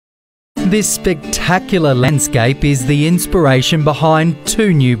This spectacular landscape is the inspiration behind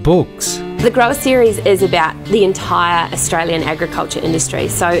 2 new books. The Grower series is about the entire Australian agriculture industry.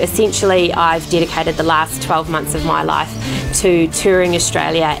 So essentially I've dedicated the last 12 months of my life to touring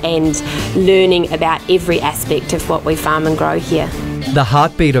Australia and learning about every aspect of what we farm and grow here. The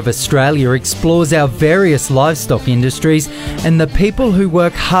Heartbeat of Australia explores our various livestock industries and the people who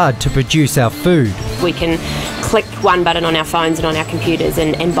work hard to produce our food. We can click one button on our phones and on our computers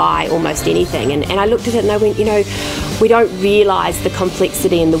and buy almost anything. And I looked at it and I went, you know, we don't realise the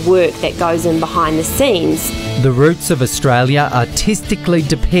complexity and the work that goes in behind the scenes. The Roots of Australia artistically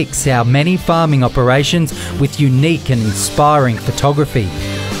depicts our many farming operations with unique and inspiring photography.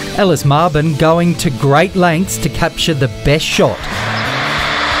 Ellis Marbin going to great lengths to capture the best shot.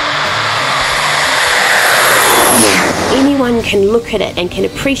 Anyone can look at it and can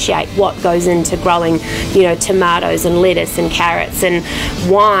appreciate what goes into growing, you know, tomatoes and lettuce and carrots and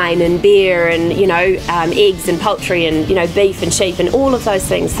wine and beer and, you know, eggs and poultry and, you know, beef and sheep and all of those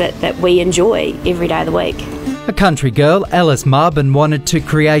things that we enjoy every day of the week. A country girl, Ellis Marbin wanted to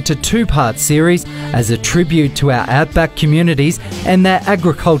create a 2-part series as a tribute to our outback communities and their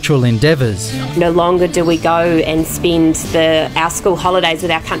agricultural endeavours. No longer do we go and spend our school holidays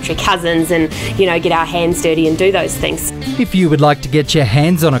with our country cousins and, you know, get our hands dirty and do those things. If you would like to get your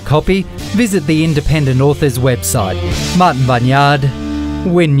hands on a copy, visit the Independent Authors website. Martin Bunyard,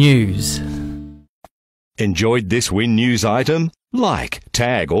 Win News. Enjoyed this Win News item? Like,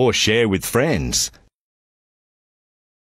 tag or share with friends.